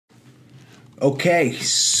Okay,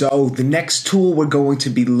 so the next tool we're going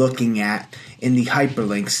to be looking at in the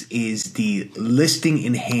hyperlinks is the listing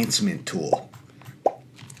enhancement tool.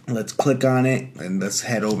 Let's click on it and let's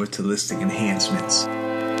head over to listing enhancements.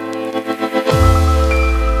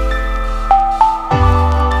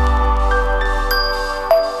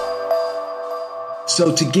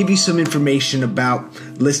 So to give you some information about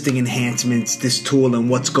listing enhancements, this tool and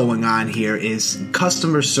what's going on here is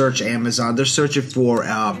customers search Amazon. They're searching for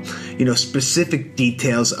specific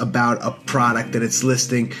details about a product that it's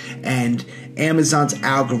listing, and Amazon's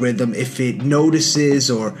algorithm, if it notices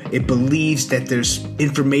or it believes that there's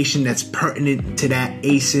information that's pertinent to that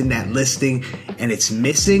ASIN, that listing, and it's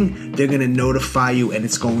missing, they're going to notify you, and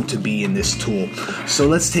it's going to be in this tool. So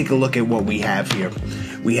let's take a look at what we have here.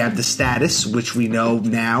 We have the status, which we know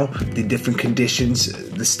now, the different conditions,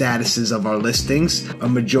 the statuses of our listings. A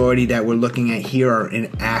majority that we're looking at here are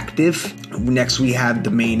inactive. Next, we have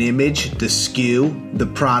the main image, the SKU, the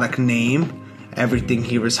product name. Everything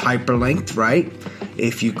here is hyperlinked, right?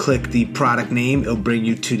 If you click the product name, it'll bring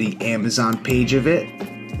you to the Amazon page of it.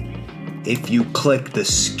 If you click the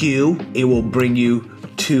SKU, it will bring you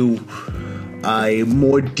to a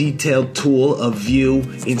more detailed tool, a view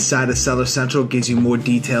inside of Seller Central. Gives you more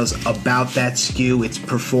details about that SKU, its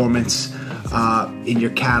performance in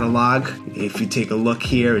your catalog. If you take a look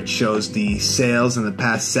here, it shows the sales in the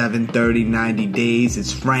past 7, 30, 90 days,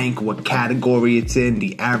 its rank, what category it's in,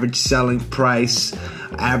 the average selling price,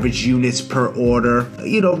 average units per order.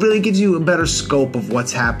 Really gives you a better scope of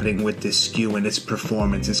what's happening with this SKU and its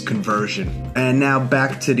performance, its conversion. And now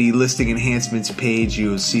back to the listing enhancements page,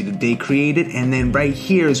 you'll see the date created, and then right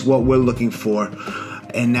here is what we're looking for,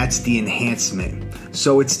 and that's the enhancement.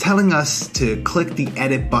 So it's telling us to click the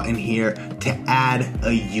edit button here to add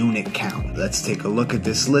a unit count. Let's take a look at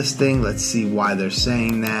this listing. Let's see why they're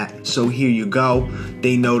saying that. So here you go.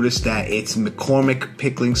 They notice that it's McCormick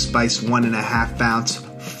Pickling Spice 1.5 ounce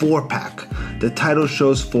 4-pack. The title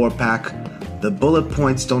shows 4-pack. The bullet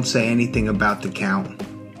points don't say anything about the count.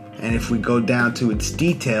 And if we go down to its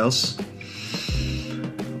details,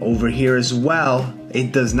 over here as well,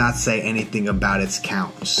 it does not say anything about its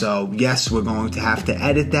count. So yes, we're going to have to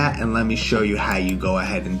edit that, and let me show you how you go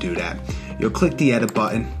ahead and do that. You'll click the edit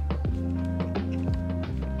button,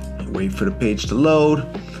 wait for the page to load,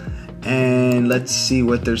 and let's see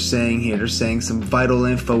what they're saying here. They're saying some vital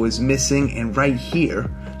info is missing, and right here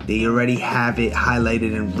they already have it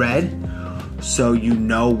highlighted in red, so you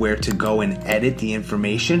know where to go and edit the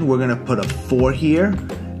information. We're gonna put a 4 here,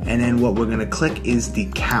 and then what we're gonna click is the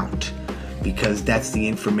count, because that's the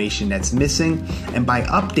information that's missing. And by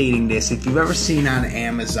updating this, if you've ever seen on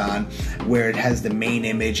Amazon where it has the main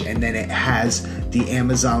image and then it has the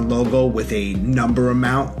Amazon logo with a number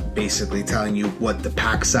amount, basically telling you what the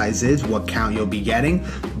pack size is, what count you'll be getting,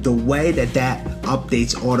 the way that that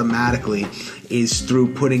updates automatically is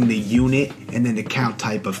through putting the unit and then the count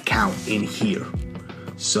type of count in here.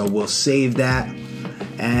 So we'll save that,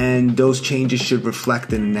 and those changes should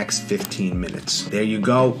reflect in the next 15 minutes. There you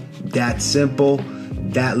go. That simple.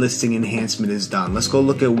 That listing enhancement is done. Let's go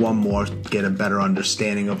look at one more, get a better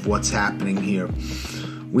understanding of what's happening here.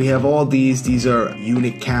 We have all these. These are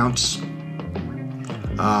unit counts.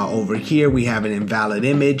 Over here we have an invalid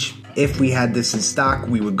image. If we had this in stock,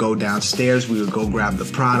 we would go downstairs, we would go grab the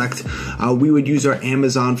product. We would use our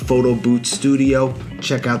Amazon Photo Booth Studio.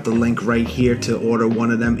 Check out the link right here to order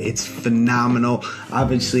one of them. It's phenomenal.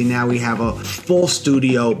 Obviously now we have a full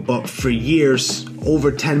studio, but for years, over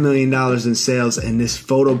 $10 million in sales in this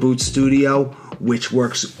Photo Booth Studio, which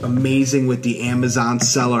works amazing with the Amazon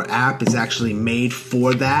Seller app, is actually made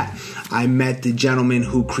for that. I met the gentleman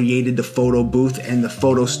who created the photo booth and the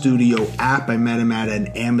photo studio app. I met him at an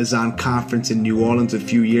Amazon conference in New Orleans a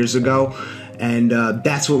few years ago, and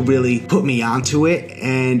that's what really put me onto it,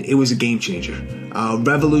 and it was a game changer.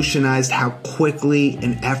 Revolutionized how quickly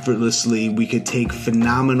and effortlessly we could take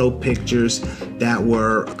phenomenal pictures that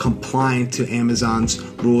were compliant to Amazon's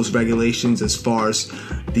rules, regulations, as far as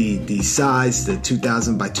the size, the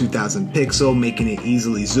 2000 by 2000 pixel, making it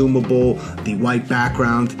easily zoomable, the white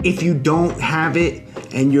background. If you don't have it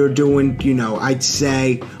and you're doing, I'd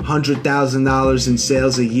say $100,000 in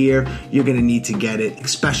sales a year, you're gonna need to get it,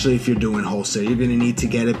 especially if you're doing wholesale. You're gonna need to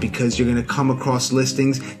get it because you're gonna come across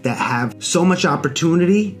listings that have so much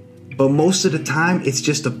opportunity, but most of the time it's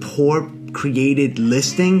just a poor created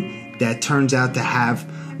listing that turns out to have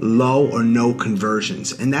low or no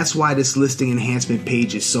conversions. And that's why this listing enhancement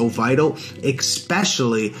page is so vital,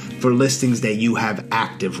 especially for listings that you have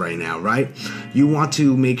active right now, right? You want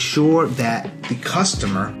to make sure that the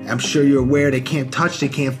customer, I'm sure you're aware, they can't touch, they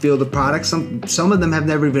can't feel the product. Some of them have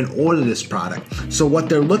never even ordered this product. So what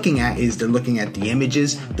they're looking at is they're looking at the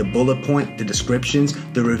images, the bullet point, the descriptions,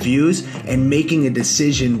 the reviews, and making a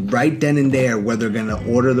decision right then and there whether they're gonna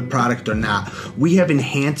order the product or not. We have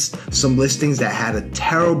enhanced some listings that had a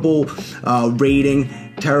terrible rating,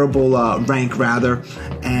 terrible rank rather,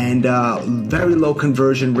 and very low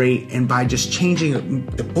conversion rate, and by just changing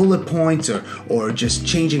the bullet points or just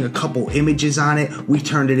changing a couple images on it, we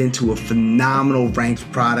turned it into a phenomenal ranked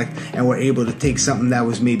product, and we're able to take something that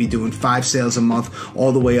was maybe doing 5 sales a month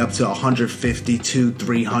all the way up to 150 to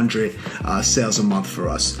 300 sales a month for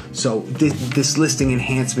us. So this listing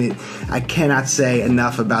enhancement, I cannot say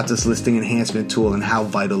enough about this listing enhancement tool and how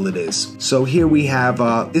vital it is. So here we have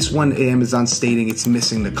this one, Amazon stating it's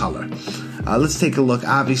missing the color. Let's take a look.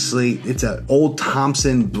 Obviously, it's an Old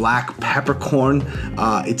Thompson black peppercorn.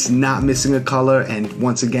 It's not missing a color, and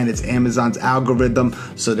once again, it's Amazon's algorithm,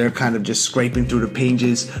 so they're kind of just scraping through the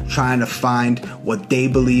pages, trying to find what they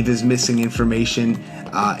believe is missing information.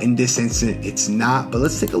 In this instance, it's not, but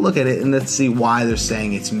let's take a look at it and let's see why they're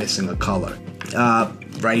saying it's missing a color.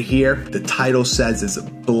 Right here, the title says it's a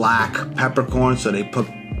black peppercorn, so they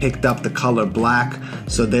picked up the color black,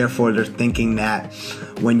 so therefore they're thinking that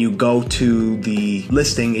when you go to the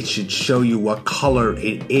listing, it should show you what color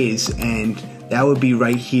it is, and that would be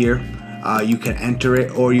right here. You can enter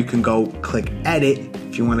it, or you can go click edit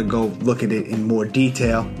if you want to go look at it in more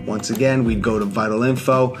detail. Once again, we'd go to vital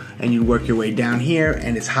info and you work your way down here,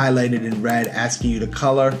 and it's highlighted in red asking you the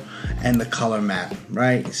color and the color map,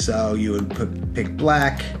 right? So you would pick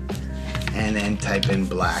black and then type in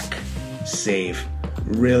black, save.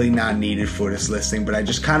 Really not needed for this listing, but I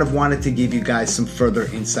just kind of wanted to give you guys some further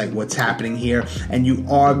insight what's happening here, and you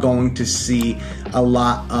are going to see a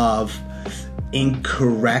lot of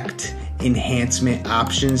incorrect enhancement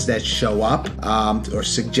options that show up, or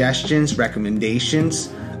suggestions,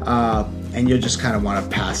 recommendations, and you'll just kind of want to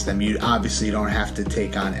pass them. You obviously don't have to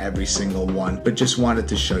take on every single one, but just wanted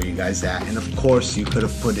to show you guys that. And of course, you could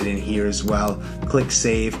have put it in here as well. Click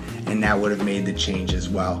save, and that would have made the change as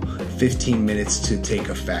well. 15 minutes to take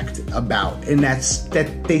effect, and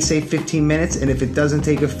that they say 15 minutes, and if it doesn't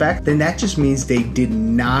take effect, then that just means they did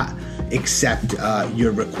not accept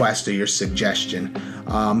your request or your suggestion.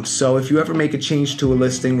 So if you ever make a change to a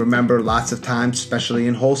listing, remember, lots of times, especially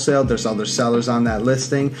in wholesale, there's other sellers on that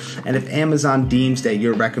listing, and if Amazon deems that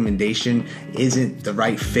your recommendation isn't the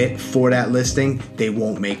right fit for that listing, they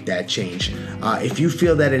won't make that change. If you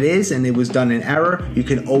feel that it is and it was done in error, you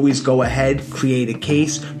can always go ahead, create a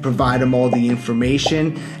case, provide them all the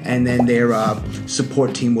information, and then their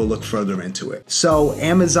support team will look further into it. So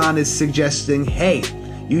Amazon is suggesting, hey,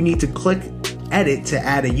 you need to click edit to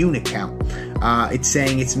add a unit count. It's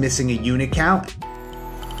saying it's missing a unit count.